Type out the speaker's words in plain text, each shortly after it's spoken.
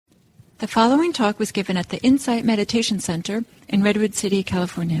The following talk was given at the Insight Meditation Center in Redwood City,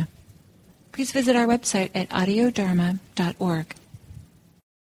 California. Please visit our website at audiodharma.org.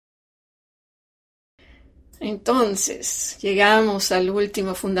 Entonces, llegamos al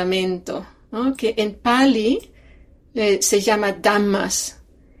último fundamento, ¿no? Que en Pali se llama Dhammas.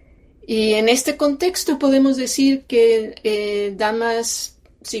 Y en este contexto podemos decir que Dhammas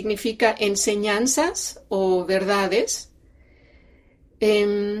significa enseñanzas o verdades.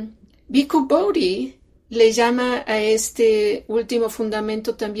 Bhikkhu Bodhi le llama a este último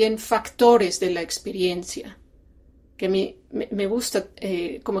fundamento también factores de la experiencia, que me gusta,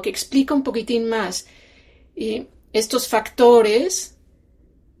 como que explica un poquitín más. Y estos factores,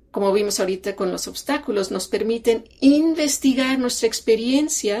 como vimos ahorita con los obstáculos, nos permiten investigar nuestra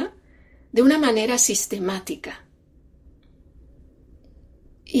experiencia de una manera sistemática.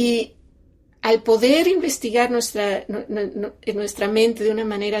 Y al poder investigar nuestra mente de una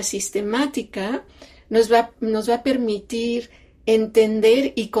manera sistemática, nos va a permitir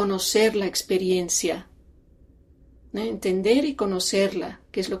entender y conocer la experiencia. ¿No? Entender y conocerla,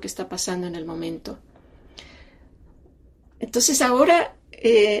 qué es lo que está pasando en el momento. Entonces ahora,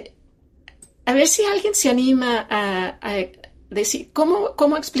 a ver si alguien se anima a decir,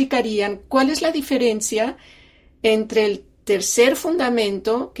 ¿cómo explicarían cuál es la diferencia entre el tercer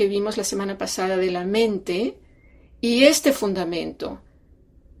fundamento que vimos la semana pasada de la mente y este fundamento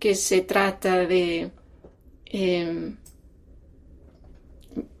que se trata de,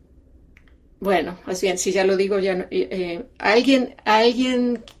 bueno, más bien, si ya lo digo, ya alguien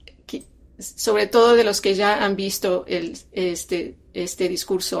sobre todo de los que ya han visto este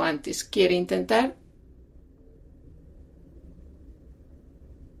discurso antes, ¿quiere intentar?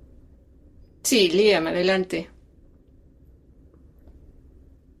 Sí, Liam, adelante.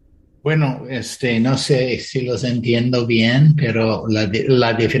 Bueno, no sé si los entiendo bien, pero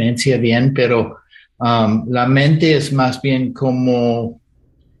la diferencia bien, pero la mente es más bien como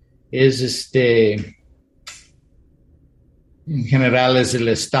es en general es el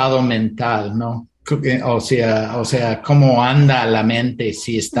estado mental, ¿no? O sea, cómo anda la mente,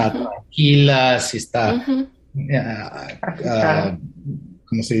 si está tranquila, si está,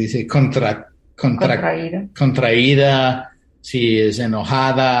 ¿cómo se dice? Contraída, si es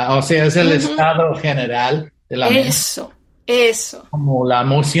enojada, o sea, es el estado general de la mente. Eso. Como la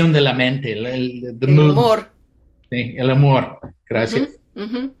emoción de la mente, el humor. Sí, el humor, gracias.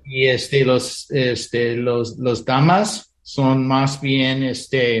 Y los Dhammas son más bien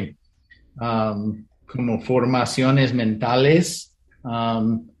como formaciones mentales.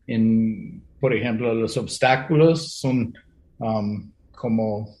 Por ejemplo, los obstáculos son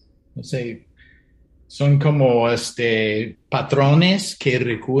como, no sé, son como patrones que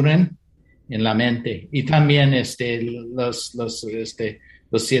recurren en la mente. Y también los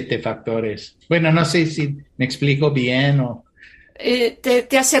 7 factores. Bueno, no sé si me explico bien o...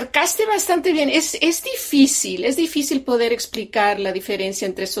 Te acercaste bastante bien. Es difícil poder explicar la diferencia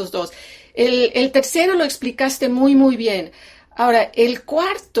entre esos dos. El tercero lo explicaste muy, muy bien. Ahora, el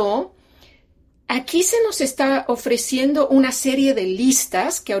cuarto, aquí se nos está ofreciendo una serie de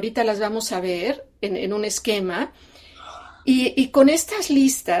listas, que ahorita las vamos a ver en un esquema, y con estas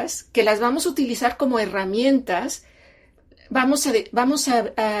listas, que las vamos a utilizar como herramientas, vamos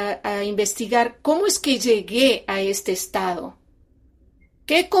a investigar cómo es que llegué a este estado.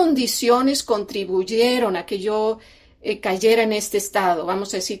 ¿Qué condiciones contribuyeron a que yo cayera en este estado?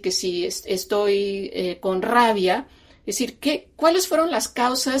 Vamos a decir que si estoy con rabia, es decir, ¿cuáles fueron las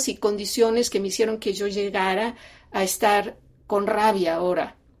causas y condiciones que me hicieron que yo llegara a estar con rabia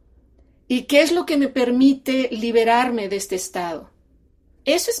ahora? ¿Y qué es lo que me permite liberarme de este estado?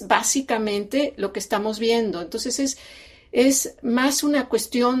 Eso es básicamente lo que estamos viendo. Entonces es más una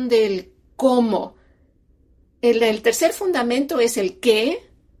cuestión del cómo. El tercer fundamento es el qué,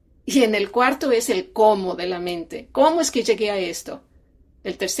 y en el cuarto es el cómo de la mente. ¿Cómo es que llegué a esto?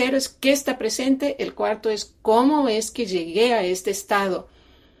 El tercero es qué está presente, el cuarto es cómo es que llegué a este estado.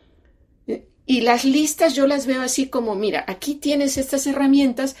 Y las listas yo las veo así como, mira, aquí tienes estas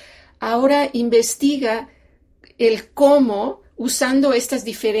herramientas, ahora investiga el cómo usando estas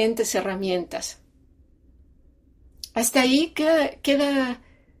diferentes herramientas. Hasta ahí queda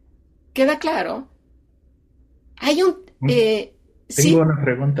claro. Hay Tengo una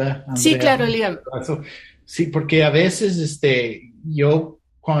pregunta, Andrea. Sí, claro, Liam. Sí, porque a veces yo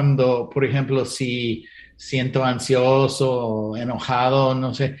cuando, por ejemplo, si siento ansioso, enojado,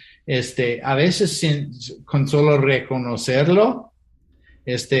 no sé, a veces con solo reconocerlo,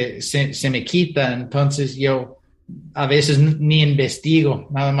 se me quita. Entonces yo a veces ni investigo,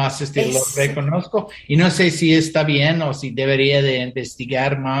 nada más lo reconozco y no sé si está bien o si debería de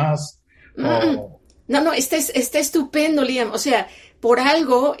investigar más. No, está estupendo, Liam. O sea, por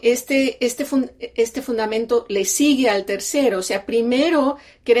algo este fundamento le sigue al tercero. O sea, primero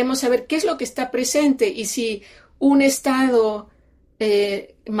queremos saber qué es lo que está presente y si un estado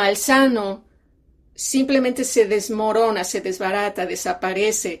malsano simplemente se desmorona, se desbarata,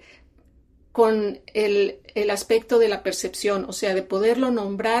 desaparece con el aspecto de la percepción, o sea, de poderlo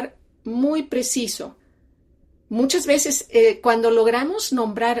nombrar muy preciso. Muchas veces cuando logramos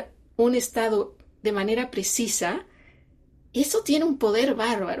nombrar un estado de manera precisa, eso tiene un poder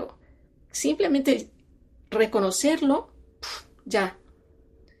bárbaro. Simplemente reconocerlo, ya.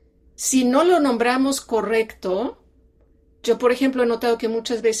 Si no lo nombramos correcto, yo, por ejemplo, he notado que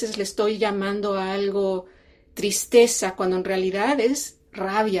muchas veces le estoy llamando a algo tristeza, cuando en realidad es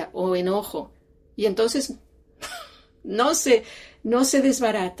rabia o enojo. Y entonces no se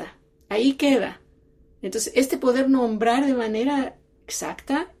desbarata. Ahí queda. Entonces, este poder nombrar de manera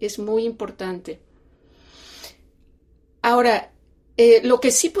exacta es muy importante. Ahora, lo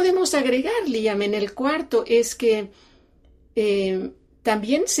que sí podemos agregar, Liam, en el cuarto es que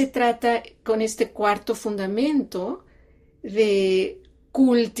también se trata con este cuarto fundamento de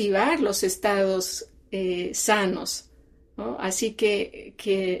cultivar los estados sanos, ¿no? Así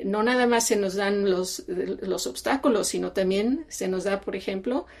que no nada más se nos dan los obstáculos, sino también se nos da, por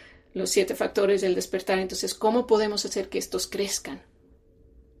ejemplo, los 7 factores del despertar. Entonces, ¿cómo podemos hacer que estos crezcan?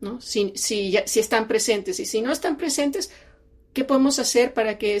 ¿No? Si están presentes y si no están presentes, ¿qué podemos hacer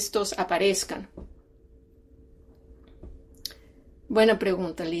para que estos aparezcan? Buena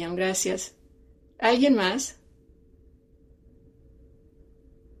pregunta, Liam, gracias. ¿Alguien más?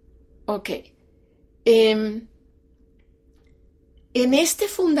 Ok. En este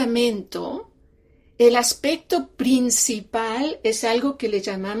fundamento, el aspecto principal es algo que le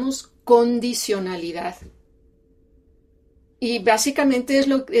llamamos condicionalidad. Y básicamente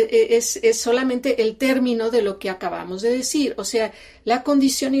es solamente el término de lo que acabamos de decir. O sea, la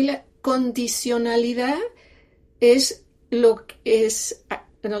condicionalidad es lo que es.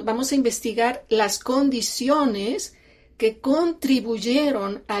 Vamos a investigar las condiciones que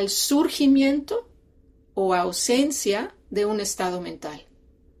contribuyeron al surgimiento o ausencia de un estado mental,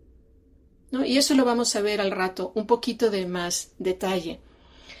 ¿no? Y eso lo vamos a ver al rato, un poquito de más detalle.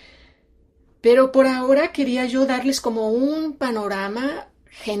 Pero por ahora quería yo darles como un panorama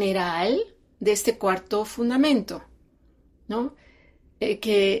general de este cuarto fundamento, ¿no?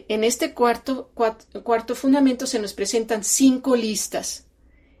 Que en este cuarto fundamento se nos presentan 5 listas.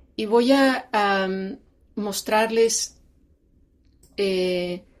 Y voy a mostrarles,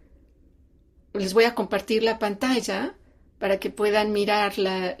 les voy a compartir la pantalla para que puedan mirar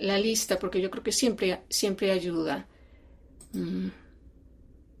la lista, porque yo creo que siempre ayuda.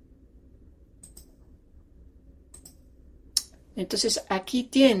 Entonces, aquí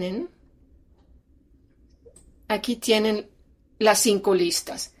tienen las 5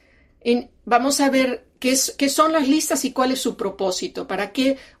 listas. Vamos a ver qué son las listas y cuál es su propósito, para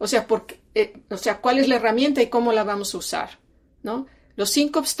qué, o sea, cuál es la herramienta y cómo la vamos a usar, ¿no? Los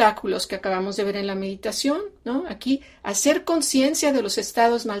 5 obstáculos que acabamos de ver en la meditación, ¿no? Aquí, hacer conciencia de los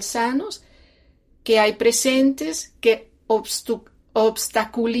estados malsanos que hay presentes, que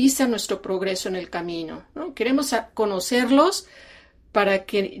obstaculizan nuestro progreso en el camino, ¿no? Queremos conocerlos para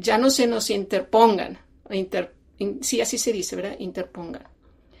que ya no se nos interpongan. Sí, así se dice, ¿verdad? Interpongan.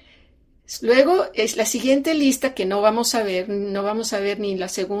 Luego es la siguiente lista que no vamos a ver ni la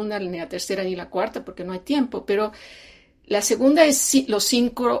segunda, ni la tercera, ni la cuarta, porque no hay tiempo, pero la segunda es los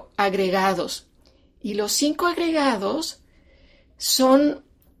 5 agregados. Y los 5 agregados son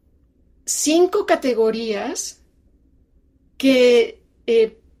 5 categorías que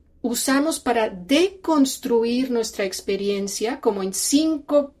usamos para deconstruir nuestra experiencia como en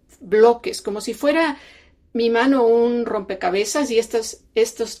 5 bloques, como si fuera mi mano un rompecabezas y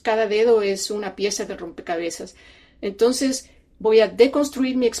cada dedo es una pieza de rompecabezas. Entonces voy a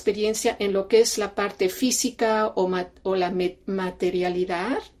deconstruir mi experiencia en lo que es la parte física o la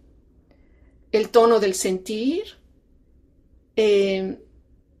materialidad, el tono del sentir,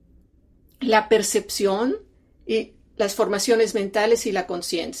 la percepción y las formaciones mentales y la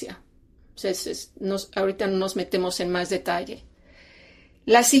conciencia. Ahorita no nos metemos en más detalle.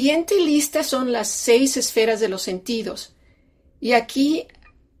 La siguiente lista son las 6 esferas de los sentidos. Y aquí,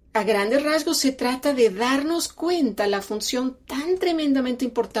 a grandes rasgos, se trata de darnos cuenta la función tan tremendamente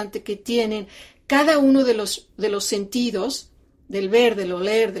importante que tienen cada uno de los sentidos, del ver, del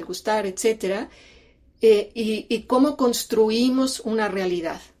oler, del gustar, etc., y cómo construimos una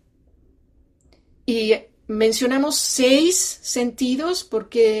realidad. Y mencionamos 6 sentidos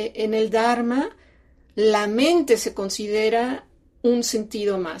porque en el Dharma la mente se considera un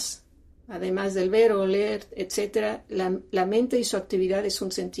sentido más. además del ver, oler, etc., la mente y su actividad es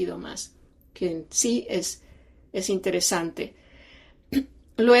un sentido más, que en sí es interesante.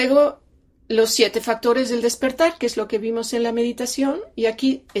 Luego, los 7 factores del despertar, que es lo que vimos en la meditación, y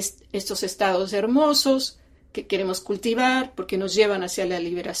aquí estos estados hermosos que queremos cultivar porque nos llevan hacia la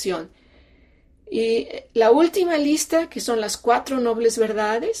liberación. Y la última lista, que son las 4 nobles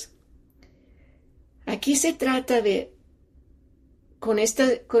verdades, aquí se trata de, con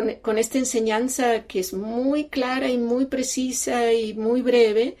esta enseñanza que es muy clara y muy precisa y muy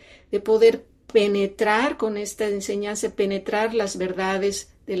breve, de poder penetrar con esta enseñanza, penetrar las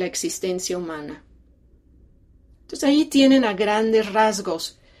verdades de la existencia humana. Entonces ahí tienen a grandes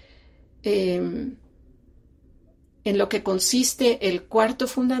rasgos en lo que consiste el cuarto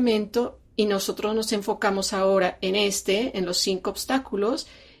fundamento, y nosotros nos enfocamos ahora en los 5 obstáculos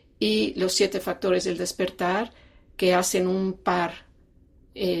y los 7 factores del despertar, que hacen un par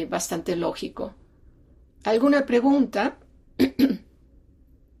bastante lógico. ¿Alguna pregunta?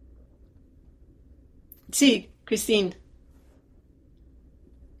 Sí, Christine.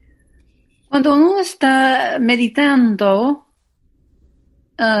 Cuando uno está meditando,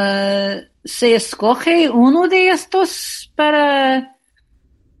 ¿se escoge uno de estos para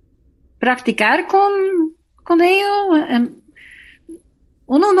practicar con ello?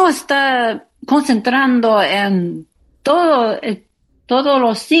 Uno no está concentrando en todos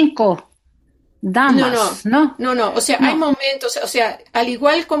los 5 Dhammas, ¿no? No. O sea, hay momentos, o sea, al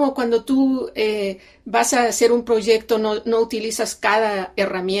igual como cuando tú vas a hacer un proyecto, no utilizas cada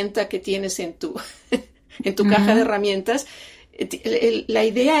herramienta que tienes en tu, en tu caja de herramientas. La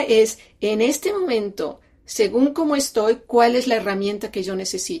idea es, en este momento, según cómo estoy, ¿cuál es la herramienta que yo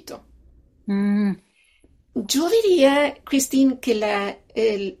necesito? Yo diría, Christine, que la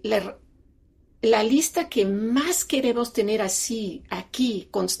lista que más queremos tener así, aquí,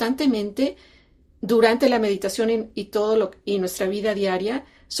 constantemente, durante la meditación y nuestra vida diaria,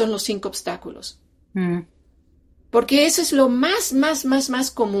 son los 5 obstáculos. Porque eso es lo más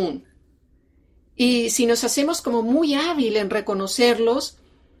común. Y si nos hacemos como muy hábil en reconocerlos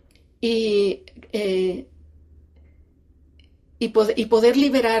y poder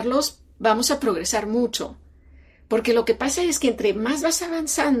liberarlos, vamos a progresar mucho. Porque lo que pasa es que entre más vas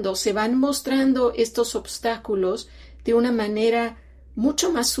avanzando, se van mostrando estos obstáculos de una manera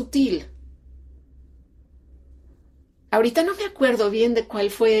mucho más sutil. Ahorita no me acuerdo bien de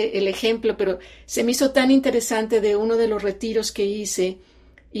cuál fue el ejemplo, pero se me hizo tan interesante de uno de los retiros que hice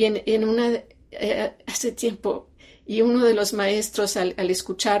y hace tiempo, y uno de los maestros al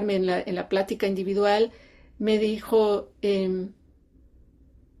escucharme en la plática individual me dijo,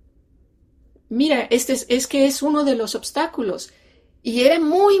 mira, es que es uno de los obstáculos, y era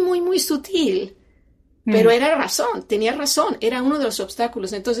muy sutil, pero tenía razón, era uno de los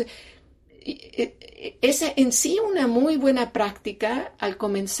obstáculos. Entonces, es en sí una muy buena práctica al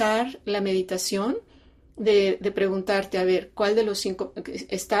comenzar la meditación de preguntarte, a ver, ¿cuál de los 5,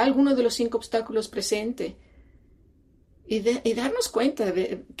 está alguno de los 5 obstáculos presente? Y darnos cuenta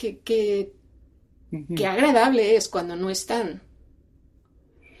de que agradable es cuando no están.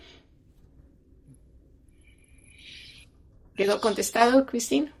 ¿Quedó contestado,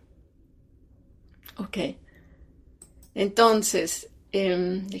 Christine? Ok. Entonces,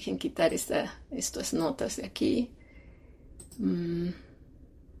 dejen quitar estas notas de aquí.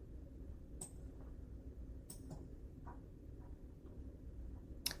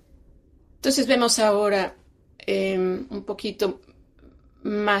 Entonces vemos ahora un poquito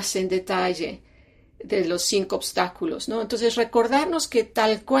más en detalle de los 5 obstáculos, ¿no? Entonces recordarnos que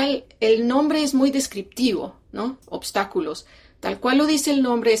tal cual el nombre es muy descriptivo, ¿no? Obstáculos. Tal cual lo dice el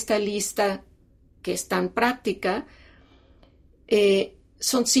nombre, esta lista que es tan práctica,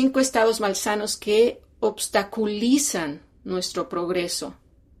 son 5 estados malsanos que obstaculizan nuestro progreso.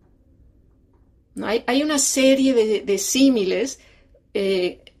 ¿No? Hay una serie de símiles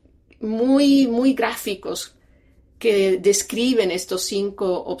muy gráficos que describen estos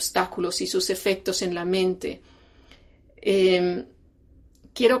 5 obstáculos y sus efectos en la mente.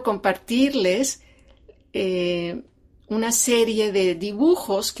 Quiero compartirles una serie de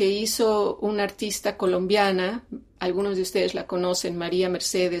dibujos que hizo una artista colombiana, algunos de ustedes la conocen, María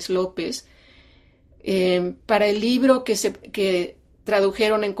Mercedes López, para el libro que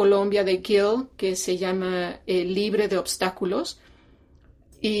tradujeron en Colombia de Gill, que se llama Libre de Obstáculos,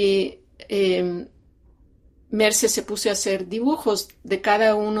 y Merce se puso a hacer dibujos de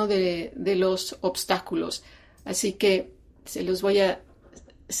cada uno de los obstáculos. Así que se los voy a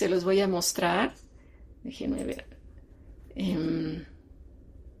mostrar. Déjenme ver.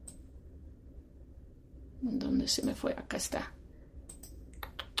 ¿Dónde se me fue? Acá está.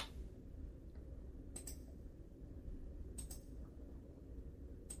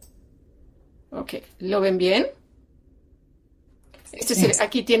 Ok, ¿lo ven bien?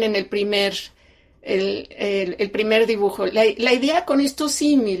 Aquí tienen el primer dibujo. La idea con estos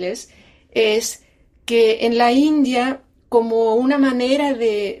símiles es que en la India, como una manera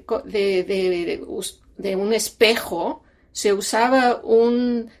de un espejo, se usaba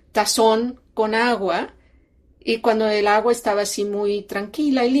un tazón con agua, y cuando el agua estaba así muy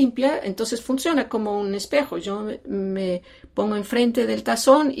tranquila y limpia, entonces funciona como un espejo. Yo me pongo enfrente del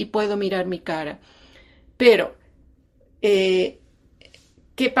tazón y puedo mirar mi cara. Pero, ¿qué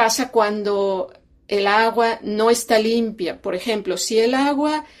pasa cuando el agua no está limpia? Por ejemplo, si el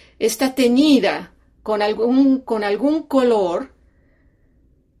agua está teñida con algún color,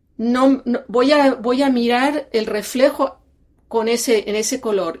 no voy a mirar el reflejo en ese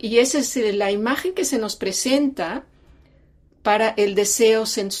color. Y esa es la imagen que se nos presenta para el deseo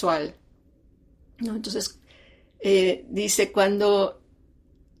sensual, ¿no? Entonces, dice, cuando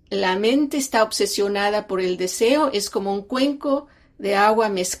la mente está obsesionada por el deseo, es como un cuenco de agua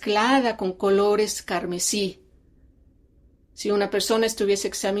mezclada con colores carmesí. Si una persona estuviese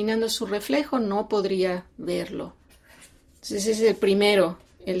examinando su reflejo, no podría verlo. Entonces, ese es el primero,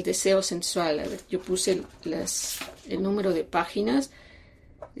 el deseo sensual. A ver, yo puse el número de páginas.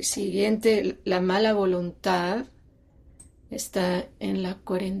 El siguiente, la mala voluntad, está en la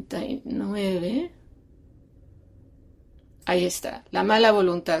 49. Ahí está, la mala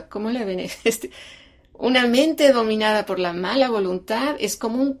voluntad. ¿Cómo le ven? Una mente dominada por la mala voluntad es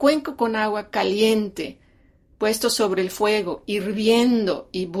como un cuenco con agua caliente, puesto sobre el fuego, hirviendo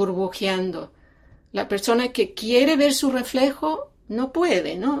y burbujeando. La persona que quiere ver su reflejo no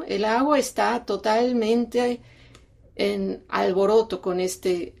puede, ¿no? El agua está totalmente en alboroto con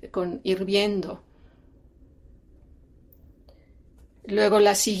hirviendo. Luego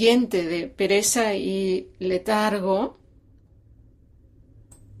la siguiente, de pereza y letargo.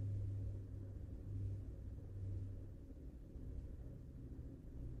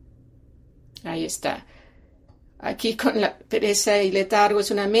 Ahí está. Aquí con la pereza y letargo, es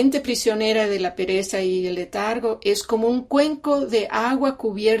una mente prisionera de la pereza y el letargo. Es como un cuenco de agua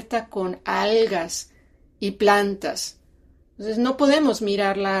cubierta con algas y plantas. Entonces no podemos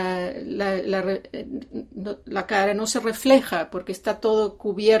mirar la cara, no se refleja porque está todo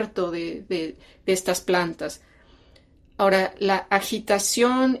cubierto de estas plantas. Ahora, la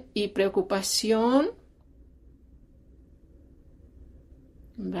agitación y preocupación.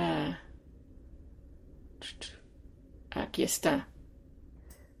 Aquí está.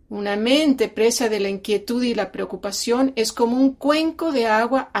 Una mente presa de la inquietud y la preocupación es como un cuenco de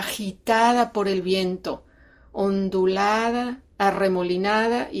agua agitada por el viento, ondulada,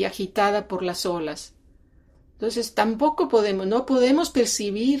 arremolinada y agitada por las olas. Entonces no podemos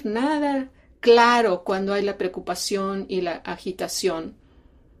percibir nada claro cuando hay la preocupación y la agitación,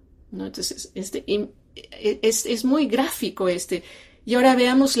 ¿no? Entonces, es muy gráfico este. Y ahora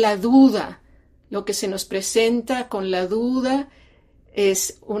veamos la duda. Lo que se nos presenta con la duda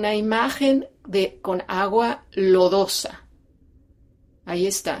es una imagen con agua lodosa. Ahí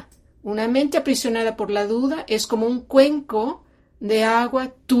está. Una mente aprisionada por la duda es como un cuenco de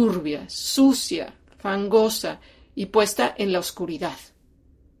agua turbia, sucia, fangosa y puesta en la oscuridad.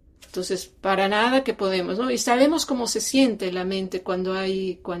 Entonces, para nada que podemos, ¿no? Y sabemos cómo se siente la mente cuando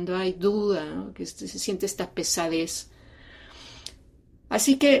hay duda, ¿no? Que se siente esta pesadez.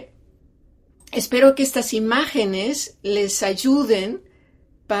 Así que espero que estas imágenes les ayuden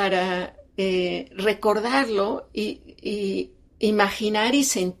para recordarlo y imaginar y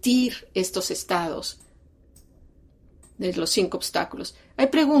sentir estos estados de los 5 obstáculos. ¿Hay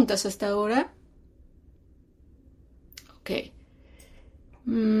preguntas hasta ahora? Ok.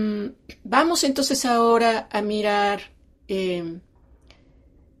 Vamos entonces ahora a mirar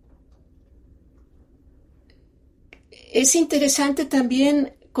es interesante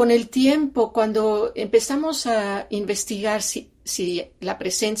también con el tiempo, cuando empezamos a investigar si la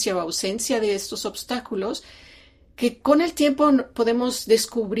presencia o ausencia de estos obstáculos, que con el tiempo podemos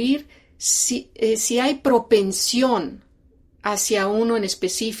descubrir si hay propensión hacia uno en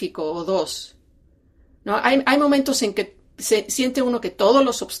específico o dos, ¿no? Hay momentos en que se siente uno que todos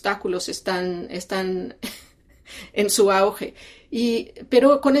los obstáculos están en su auge,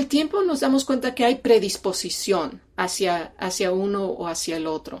 pero con el tiempo nos damos cuenta que hay predisposición hacia uno o hacia el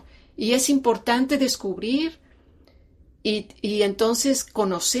otro. Y es importante descubrir y entonces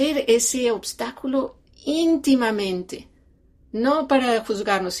conocer ese obstáculo íntimamente, no para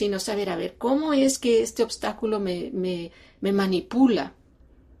juzgarnos, sino saber, a ver, ¿cómo es que este obstáculo me manipula?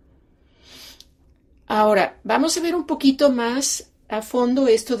 Ahora, vamos a ver un poquito más a fondo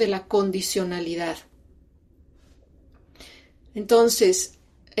esto de la condicionalidad. Entonces,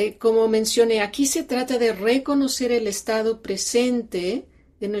 como mencioné, aquí se trata de reconocer el estado presente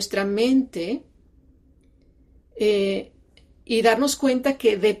de nuestra mente y darnos cuenta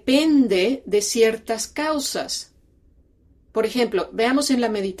que depende de ciertas causas. Por ejemplo, veamos en la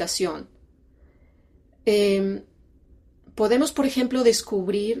meditación. Podemos, por ejemplo,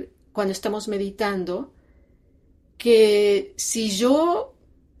 descubrir cuando estamos meditando que si yo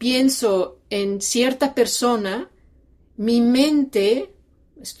pienso en cierta persona, mi mente,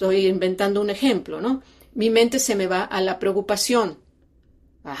 estoy inventando un ejemplo, ¿no? Mi mente se me va a la preocupación.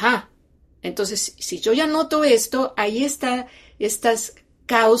 Ajá. Entonces, si yo ya noto esto, ahí está estas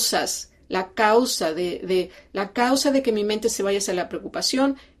causas. La causa de que mi mente se vaya hacia la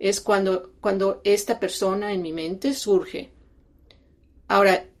preocupación es cuando esta persona en mi mente surge.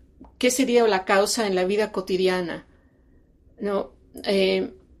 Ahora, ¿qué sería la causa en la vida cotidiana? No,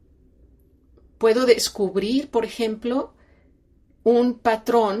 puedo descubrir, por ejemplo, un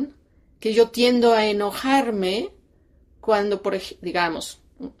patrón que yo tiendo a enojarme cuando, digamos,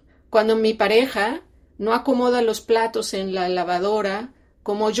 cuando mi pareja no acomoda los platos en la lavadora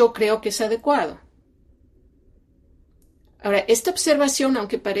como yo creo que es adecuado. Ahora, esta observación,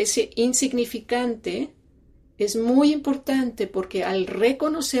 aunque parece insignificante, es muy importante porque al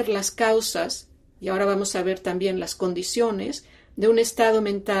reconocer las causas, y ahora vamos a ver también las condiciones de un estado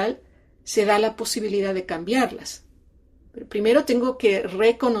mental, se da la posibilidad de cambiarlas. Pero primero tengo que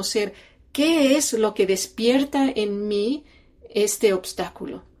reconocer qué es lo que despierta en mí este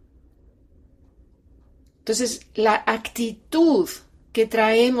obstáculo. Entonces, la actitud que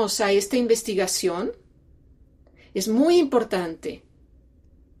traemos a esta investigación es muy importante.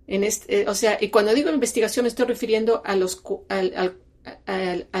 Y cuando digo investigación me estoy refiriendo a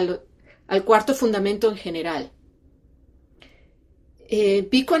al cuarto fundamento en general.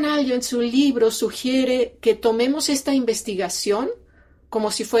 Viconalio en su libro sugiere que tomemos esta investigación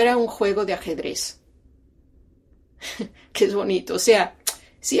como si fuera un juego de ajedrez. Que es bonito. O sea,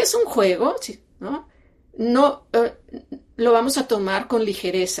 si es un juego, no lo vamos a tomar con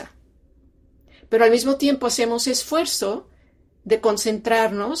ligereza. Pero al mismo tiempo hacemos esfuerzo de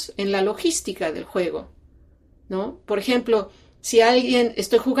concentrarnos en la logística del juego, ¿no? Por ejemplo, si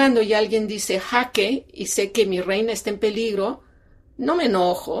estoy jugando y alguien dice jaque y sé que mi reina está en peligro, no me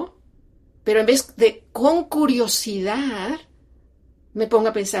enojo, pero en vez de con curiosidad me pongo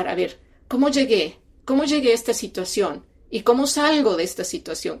a pensar, a ver, ¿cómo llegué a esta situación? ¿Y cómo salgo de esta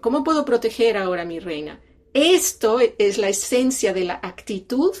situación? ¿Cómo puedo proteger ahora a mi reina? Esto es la esencia de la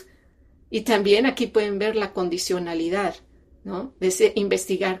actitud y también aquí pueden ver la condicionalidad, ¿no? De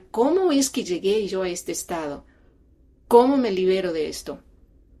investigar cómo es que llegué yo a este estado, cómo me libero de esto.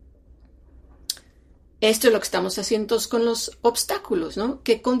 Esto es lo que estamos haciendo con los obstáculos, ¿no?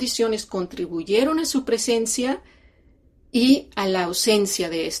 ¿Qué condiciones contribuyeron a su presencia y a la ausencia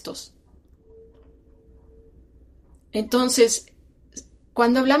de estos? Entonces,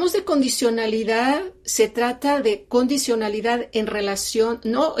 cuando hablamos de condicionalidad, se trata de condicionalidad en relación,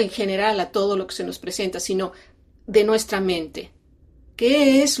 no en general a todo lo que se nos presenta, sino de nuestra mente.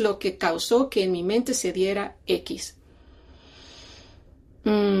 ¿Qué es lo que causó que en mi mente se diera X?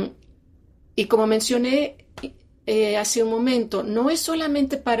 Y como mencioné hace un momento, no es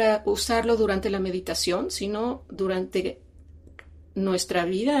solamente para usarlo durante la meditación, sino durante nuestra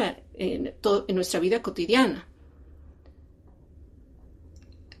vida, en nuestra vida cotidiana.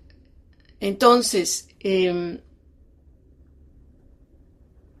 Entonces,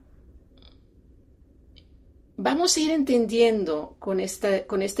 vamos a ir entendiendo con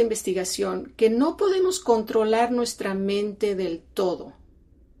esta investigación que no podemos controlar nuestra mente del todo,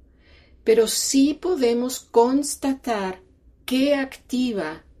 pero sí podemos constatar qué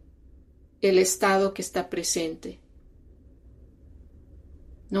activa el estado que está presente,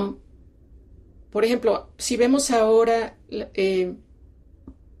 ¿no? Por ejemplo, si vemos ahora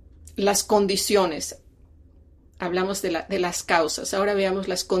las condiciones, hablamos de las causas, ahora veamos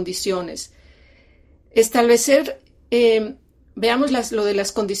las condiciones. Establecer, veamos lo de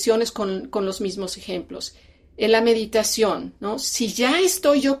las condiciones con los mismos ejemplos. En la meditación, ¿no? Si ya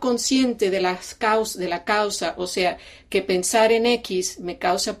estoy yo consciente de la causa, o sea, que pensar en X me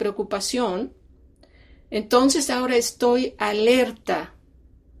causa preocupación, entonces ahora estoy alerta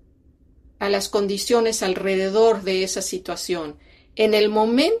a las condiciones alrededor de esa situación. En el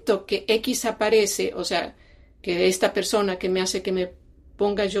momento que X aparece, o sea, que esta persona que me hace que me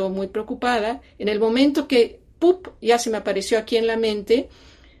ponga yo muy preocupada, en el momento que ya se me apareció aquí en la mente,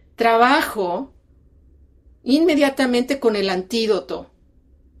 trabajo inmediatamente con el antídoto,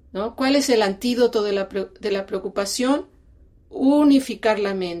 ¿no? ¿Cuál es el antídoto de la preocupación? Unificar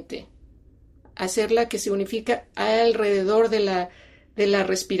la mente, hacerla que se unifica alrededor de de la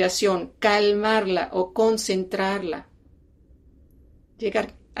respiración, calmarla o concentrarla,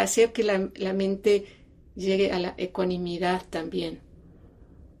 llegar a hacer que la mente llegue a la ecuanimidad también.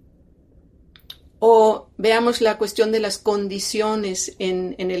 O veamos la cuestión de las condiciones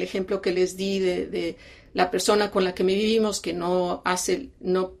en el ejemplo que les di de la persona con la que vivimos que no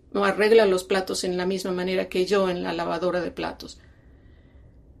arregla los platos en la misma manera que yo en la lavadora de platos.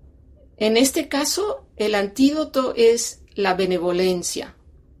 En este caso, el antídoto es la benevolencia.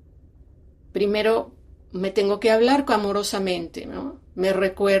 Primero me tengo que hablar amorosamente, ¿no? Me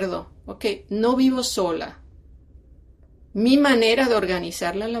recuerdo, no vivo sola. Mi manera de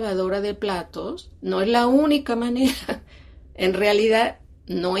organizar la lavadora de platos no es la única manera. En realidad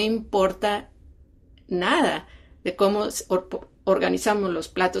no importa nada de cómo organizamos los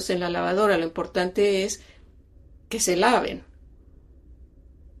platos en la lavadora. Lo importante es que se laven.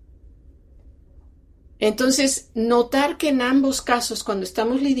 Entonces, notar que en ambos casos, cuando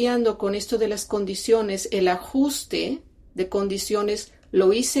estamos lidiando con esto de las condiciones, el ajuste de condiciones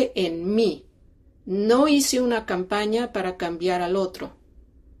lo hice en mí. No hice una campaña para cambiar al otro.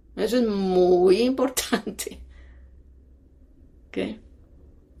 Eso es muy importante. ¿Okay?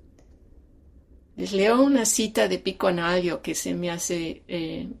 Les leo una cita de Pico Analio que se me hace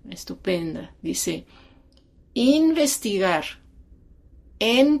estupenda. Dice, investigar,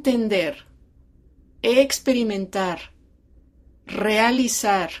 entender, experimentar,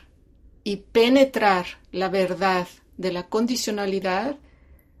 realizar y penetrar la verdad de la condicionalidad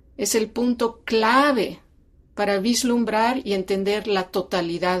es el punto clave para vislumbrar y entender la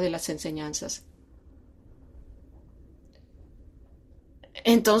totalidad de las enseñanzas.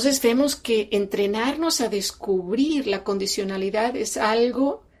 Entonces vemos que entrenarnos a descubrir la condicionalidad es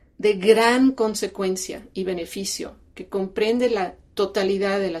algo de gran consecuencia y beneficio, que comprende la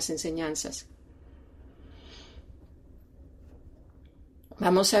totalidad de las enseñanzas.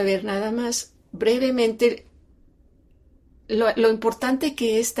 Vamos a ver nada más brevemente lo importante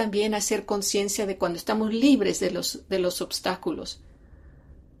que es también hacer conciencia de cuando estamos libres de los obstáculos,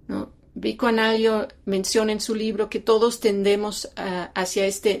 ¿no? Vico Analio menciona en su libro que todos tendemos hacia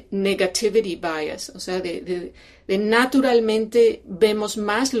este negativity bias, o sea, de naturalmente vemos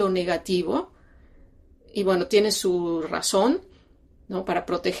más lo negativo, y bueno, tiene su razón, ¿no? Para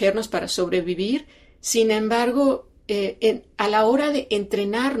protegernos, para sobrevivir. Sin embargo, a la hora de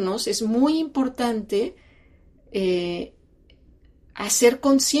entrenarnos es muy importante hacer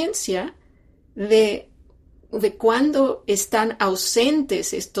conciencia de cuándo están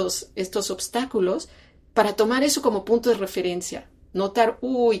ausentes estos obstáculos para tomar eso como punto de referencia. Notar,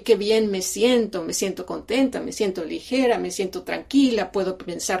 qué bien me siento contenta, me siento ligera, me siento tranquila, puedo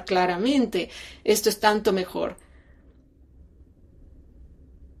pensar claramente, esto es tanto mejor.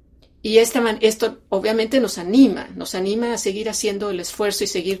 Y esto obviamente nos anima a seguir haciendo el esfuerzo y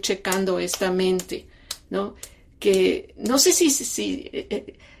seguir checando esta mente, ¿no? Que no sé si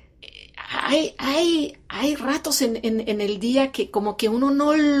hay ratos en el día que como que uno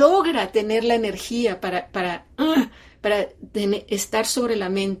no logra tener la energía para estar sobre la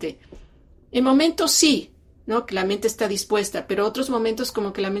mente. En momentos sí, ¿no? Que la mente está dispuesta, pero otros momentos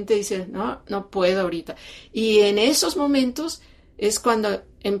como que la mente dice, no puedo ahorita. Y en esos momentos es cuando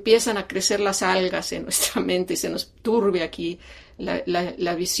empiezan a crecer las algas en nuestra mente y se nos turbe aquí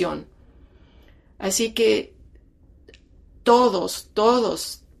la visión. Así que todos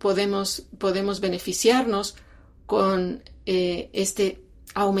podemos beneficiarnos con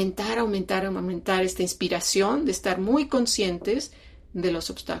aumentar esta inspiración de estar muy conscientes de los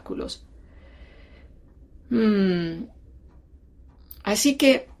obstáculos. Así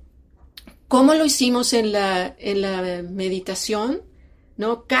que, ¿cómo lo hicimos en la meditación?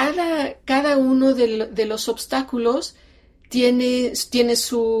 ¿No? Cada uno de los obstáculos tiene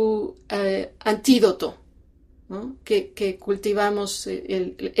su antídoto, ¿no? Que cultivamos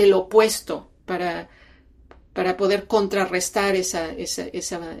el opuesto para poder contrarrestar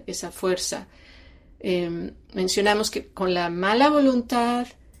esa fuerza. Mencionamos que con la mala voluntad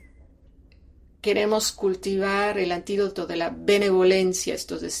queremos cultivar el antídoto de la benevolencia,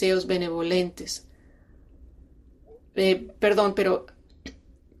 estos deseos benevolentes. Pero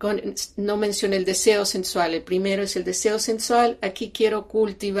no mencioné el deseo sensual. El primero es el deseo sensual. Aquí quiero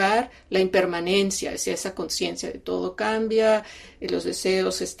cultivar la impermanencia, es esa conciencia de todo cambia, los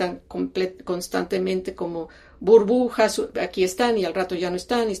deseos están constantemente como burbujas, aquí están y al rato ya no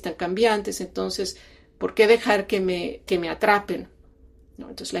están y están cambiantes. Entonces, ¿por qué dejar que me atrapen? ¿No?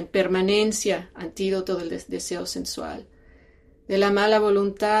 Entonces, la impermanencia, antídoto del deseo sensual. De la mala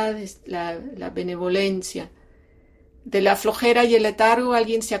voluntad es la benevolencia. De la flojera y el letargo,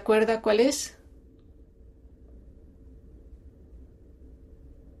 ¿alguien se acuerda cuál es?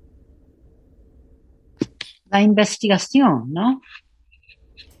 la investigación, ¿no?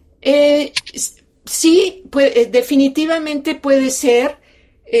 Sí, definitivamente puede ser,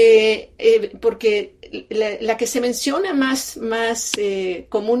 porque la que se menciona más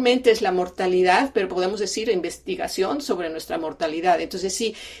comúnmente es la mortalidad, pero podemos decir investigación sobre nuestra mortalidad. Entonces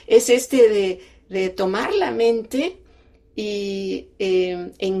sí, es de tomar la mente y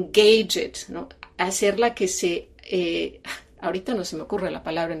engage it, ¿no? Hacerla que ahorita no se me ocurre la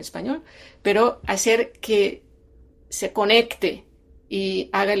palabra en español, pero hacer que se conecte y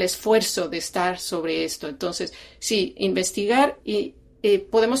haga el esfuerzo de estar sobre esto. Entonces, sí, investigar y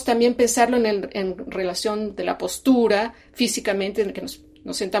podemos también pensarlo en relación de la postura físicamente, en que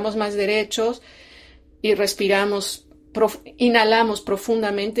nos sentamos más derechos y respiramos, inhalamos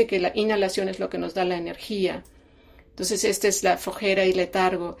profundamente, que la inhalación es lo que nos da la energía. Entonces, esta es la flojera y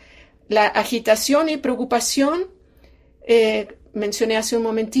letargo. La agitación y preocupación, mencioné hace un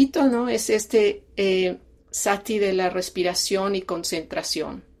momentito, ¿no? Es sati de la respiración y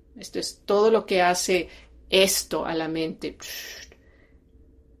concentración. Esto es todo lo que hace esto a la mente.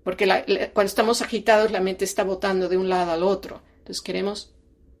 Porque cuando estamos agitados, la mente está botando de un lado al otro. Entonces queremos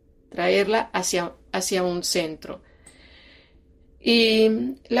traerla hacia un centro.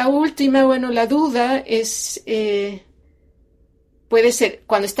 Y la última, la duda es, puede ser,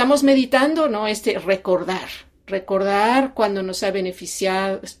 cuando estamos meditando, ¿no? Recordar cuando nos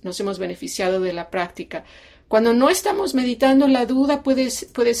hemos beneficiado de la práctica. Cuando no estamos meditando, la duda puede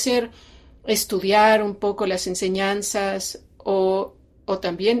ser estudiar un poco las enseñanzas o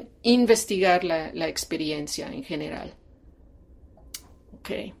también investigar la experiencia en general. Ok.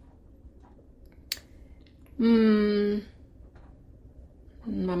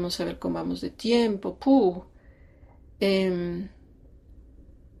 Vamos a ver cómo vamos de tiempo.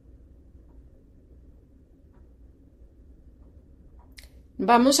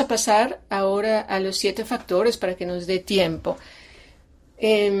 Vamos a pasar ahora a los 7 factores para que nos dé tiempo.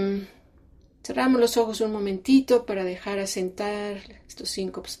 Cerramos los ojos un momentito para dejar asentar estos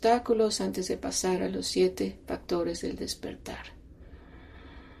 5 obstáculos antes de pasar a los 7 factores del despertar.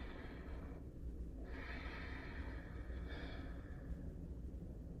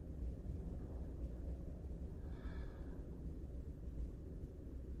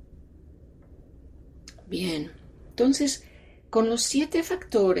 Bien, entonces, con los 7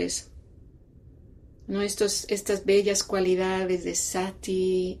 factores, ¿no? Estas bellas cualidades de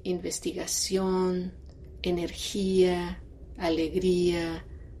sati, investigación, energía, alegría,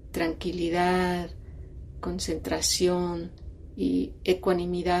 tranquilidad, concentración y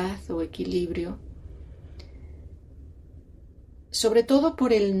ecuanimidad o equilibrio, sobre todo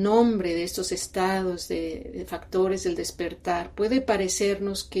por el nombre de estos estados de factores del despertar, puede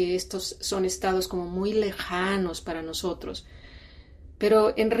parecernos que estos son estados como muy lejanos para nosotros,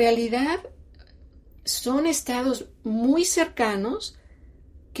 pero en realidad son estados muy cercanos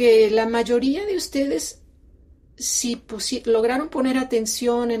que la mayoría de ustedes, si lograron poner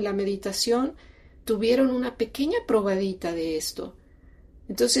atención en la meditación, tuvieron una pequeña probadita de esto.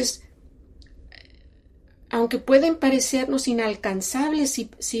 Entonces, aunque pueden parecernos inalcanzables,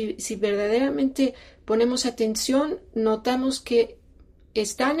 si verdaderamente ponemos atención, notamos que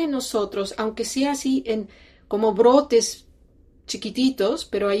están en nosotros, aunque sea así como brotes chiquititos,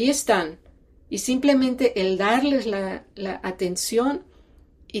 pero ahí están. Y simplemente el darles la atención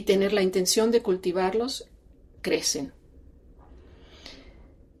y tener la intención de cultivarlos, crecen.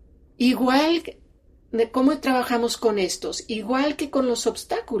 Igual de cómo trabajamos con estos, igual que con los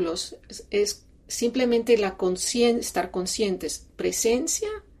obstáculos, es simplemente estar conscientes, presencia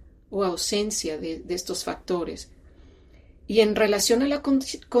o ausencia de estos factores. Y en relación a la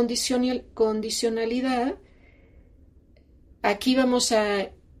condicionalidad, aquí vamos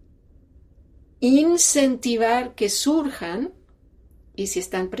a incentivar que surjan, y si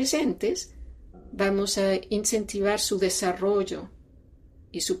están presentes, vamos a incentivar su desarrollo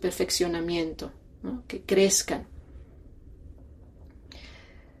y su perfeccionamiento, ¿no? Que crezcan.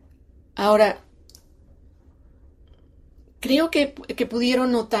 Ahora, creo que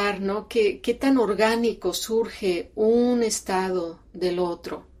pudieron notar, ¿no? Qué tan orgánico surge un estado del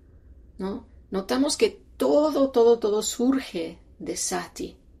otro, ¿no? Notamos que todo surge de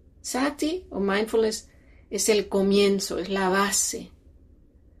sati. Sati o mindfulness es el comienzo, es la base.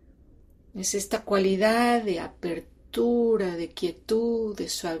 Es esta cualidad de apertura, de quietud, de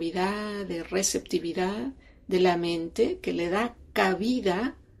suavidad, de receptividad de la mente que le da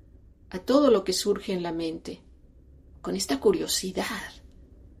cabida a todo lo que surge en la mente, con esta curiosidad.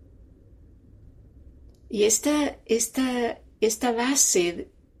 Y esta base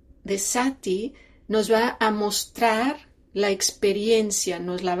de sati nos va a mostrar la experiencia,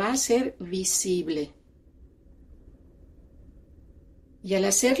 nos la va a hacer visible. Y al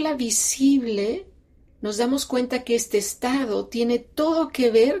hacerla visible, nos damos cuenta que este estado tiene todo que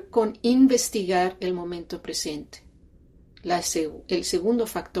ver con investigar el momento presente. El segundo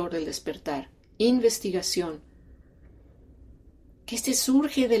factor del despertar, investigación. Que este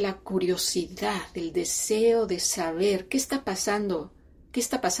surge de la curiosidad, del deseo de saber qué está pasando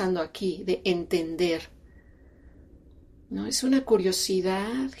aquí, de entender. ¿No? Es una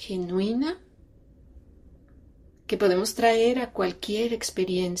curiosidad genuina que podemos traer a cualquier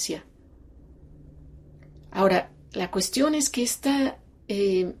experiencia. Ahora, la cuestión es que esta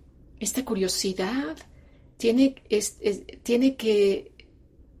curiosidad tiene que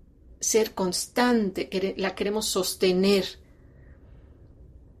ser constante, la queremos sostener,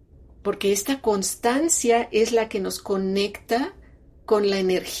 porque esta constancia es la que nos conecta con la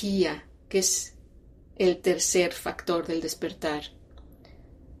energía, que es el tercer factor del despertar.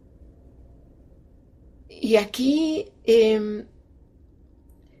 Y aquí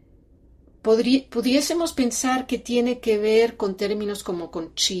pudiésemos pensar que tiene que ver con términos como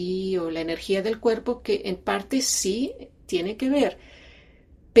con chi o la energía del cuerpo, que en parte sí tiene que ver,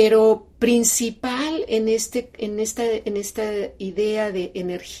 pero principal en esta idea de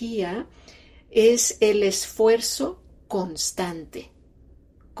energía es el esfuerzo constante.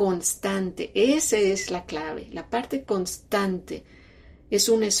 Constante, esa es la clave, la parte constante. Es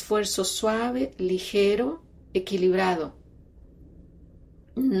un esfuerzo suave, ligero, equilibrado.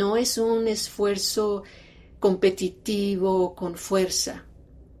 No es un esfuerzo competitivo con fuerza.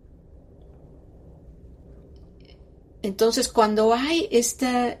 Entonces, cuando hay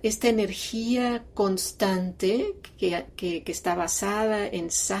esta energía constante que está basada en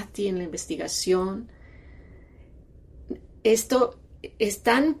sati, en la investigación, esto es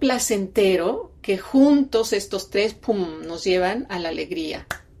tan placentero que juntos estos tres, ¡pum!, nos llevan a la alegría,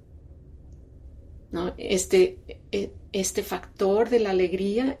 ¿no? Este factor de la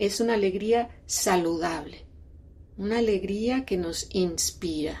alegría es una alegría saludable, una alegría que nos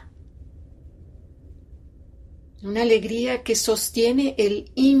inspira, una alegría que sostiene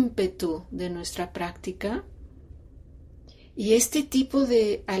el ímpetu de nuestra práctica, y este tipo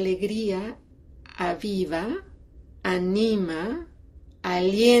de alegría aviva, anima,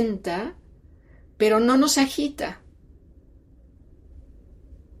 alienta, pero no nos agita,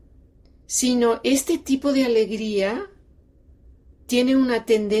 sino este tipo de alegría tiene una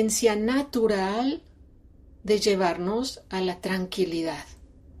tendencia natural de llevarnos a la tranquilidad,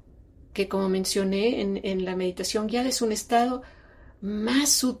 que, como mencioné en la meditación guiada, es un estado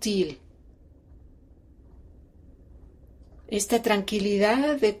más sutil. Esta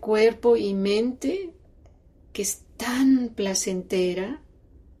tranquilidad de cuerpo y mente que es tan placentera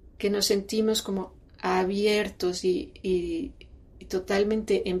que nos sentimos como abiertos y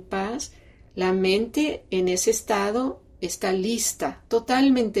totalmente en paz. La mente en ese estado está lista,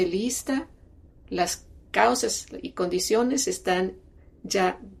 totalmente lista. Las causas y condiciones están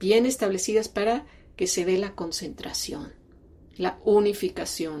ya bien establecidas para que se dé la concentración, la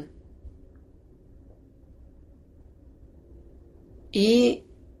unificación. Y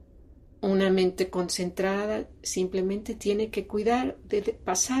una mente concentrada simplemente tiene que cuidar de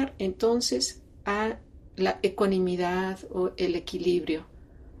pasar entonces a la ecuanimidad o el equilibrio.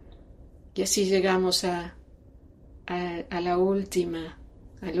 Y así llegamos al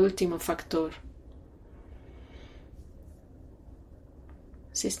último factor.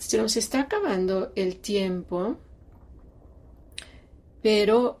 Se nos está acabando el tiempo,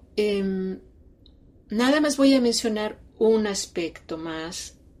 pero nada más voy a mencionar un aspecto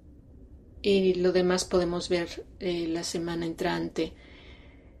más y lo demás podemos ver la semana entrante.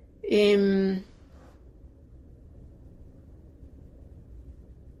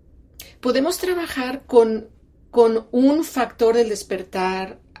 Podemos trabajar con un factor del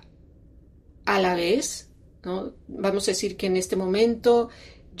despertar a la vez, ¿no? Vamos a decir que en este momento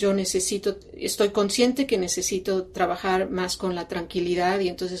estoy consciente que necesito trabajar más con la tranquilidad y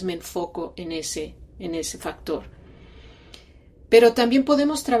entonces me enfoco en ese factor. Pero también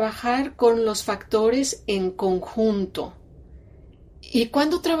podemos trabajar con los factores en conjunto. Y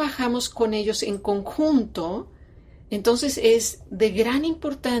cuando trabajamos con ellos en conjunto, entonces es de gran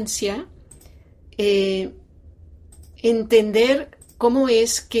importancia entender cómo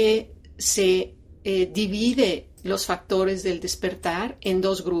es que se divide los factores del despertar en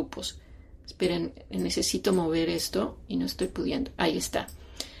dos grupos. Esperen, necesito mover esto y no estoy pudiendo. Ahí está.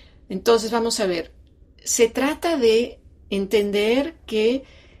 Entonces vamos a ver. Se trata de entender que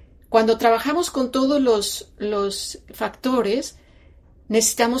cuando trabajamos con todos los factores,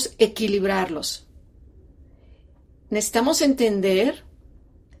 necesitamos equilibrarlos. Necesitamos entender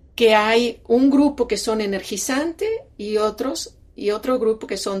que hay un grupo que son energizantes y y otro grupo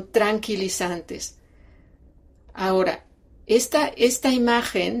que son tranquilizantes. Ahora, esta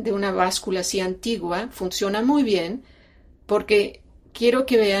imagen de una báscula así antigua funciona muy bien porque quiero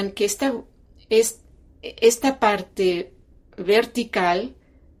que vean que esta parte vertical,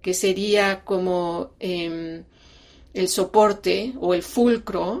 que sería como el soporte o el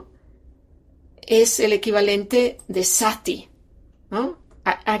fulcro, es el equivalente de sati, ¿no?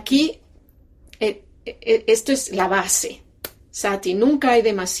 Aquí, esto es la base, sati, nunca hay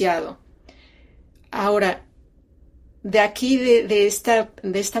demasiado. Ahora, de aquí, de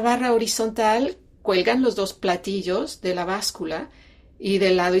esta barra horizontal, cuelgan los dos platillos de la báscula y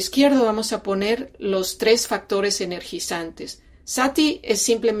del lado izquierdo vamos a poner los 3 factores energizantes. Sati es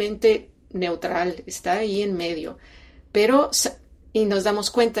simplemente neutral, está ahí en medio, y nos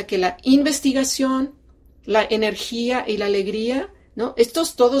damos cuenta que la investigación, la energía y la alegría, ¿no?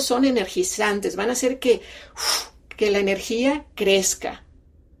 Estos todos son energizantes, van a hacer que la energía crezca.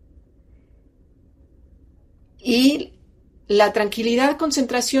 Y la tranquilidad,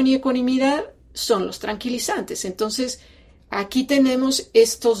 concentración y ecuanimidad son los tranquilizantes. Entonces, aquí tenemos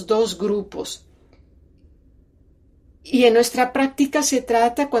estos 2 grupos. Y en nuestra práctica se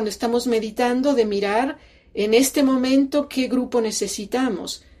trata, cuando estamos meditando, de mirar en este momento qué grupo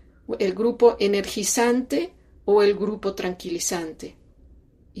necesitamos, el grupo energizante o el grupo tranquilizante.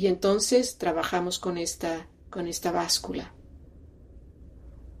 Y entonces trabajamos con esta báscula.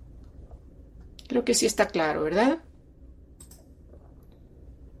 Creo que sí está claro, ¿verdad?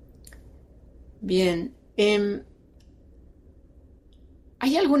 Bien.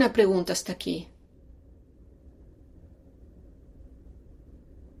 ¿Hay alguna pregunta hasta aquí?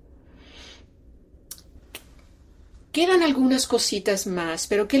 Quedan algunas cositas más,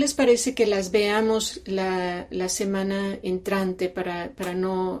 pero ¿qué les parece que las veamos la semana entrante para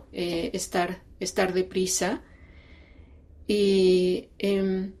no estar deprisa? Y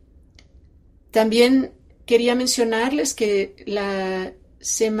también quería mencionarles que la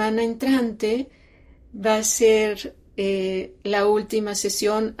semana entrante va a ser la última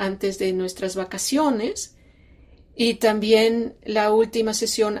sesión antes de nuestras vacaciones y también la última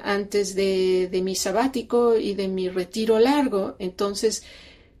sesión antes de mi sabático y de mi retiro largo. Entonces,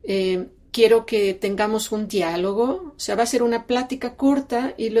 quiero que tengamos un diálogo. O sea, va a ser una plática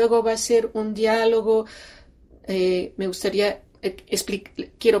corta y luego va a ser un diálogo. Me gustaría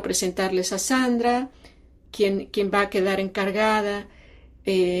quiero presentarles a Sandra, quien va a quedar encargada.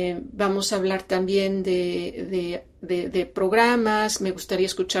 Vamos a hablar también de programas. Me gustaría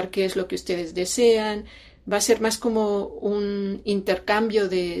escuchar qué es lo que ustedes desean. Va a ser más como un intercambio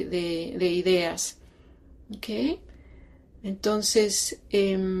de ideas. ¿Ok? Entonces,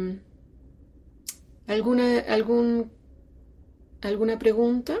 ¿alguna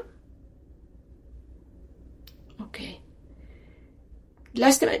pregunta? Ok.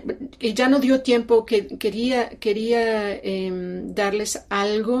 Lástima, ya no dio tiempo, que quería darles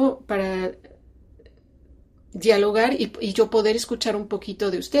algo para dialogar y yo poder escuchar un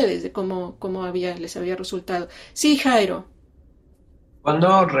poquito de ustedes, de cómo les había resultado. Sí, Jairo.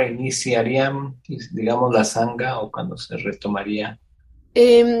 ¿Cuándo reiniciarían, digamos, la sangha o cuándo se retomaría?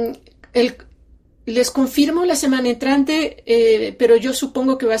 Eh, les confirmo la semana entrante, pero yo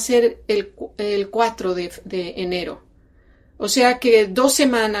supongo que va a ser el 4 de enero. O sea que 2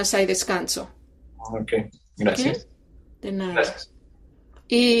 semanas hay descanso. Ok, gracias. ¿Okay? De nada. Gracias.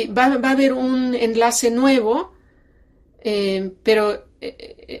 Y va a haber un enlace nuevo, pero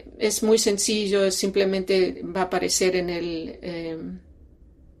es muy sencillo, simplemente va a aparecer en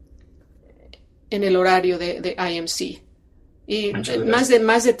el horario de IMC. Y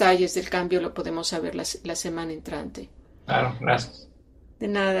más detalles del cambio lo podemos saber la semana entrante. Claro, gracias. De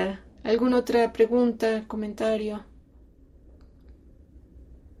nada. ¿Alguna otra pregunta, comentario?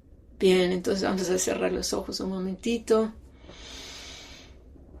 Bien, entonces vamos a cerrar los ojos un momentito.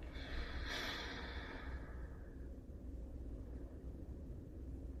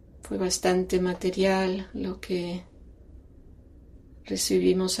 Fue bastante material lo que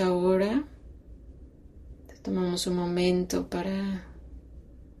recibimos ahora. Tomamos un momento para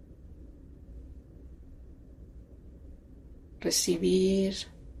recibir,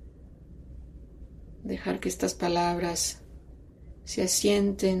 dejar que estas palabras se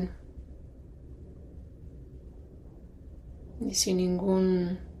asienten y sin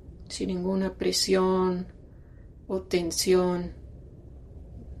ninguna presión o tensión.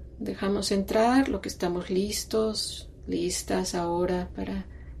 Dejamos entrar lo que estamos listas ahora para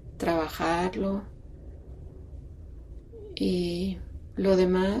trabajarlo. Y lo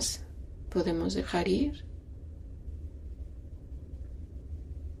demás podemos dejar ir.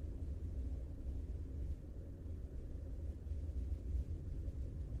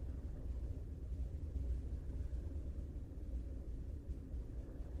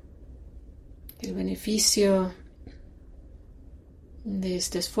 el beneficio de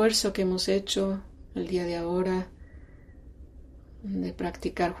este esfuerzo que hemos hecho el día de ahora, de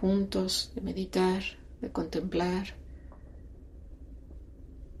practicar juntos, de meditar, de contemplar.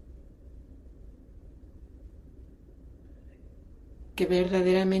 Que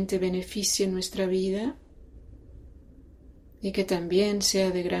verdaderamente beneficie nuestra vida y que también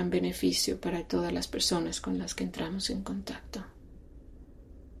sea de gran beneficio para todas las personas con las que entramos en contacto.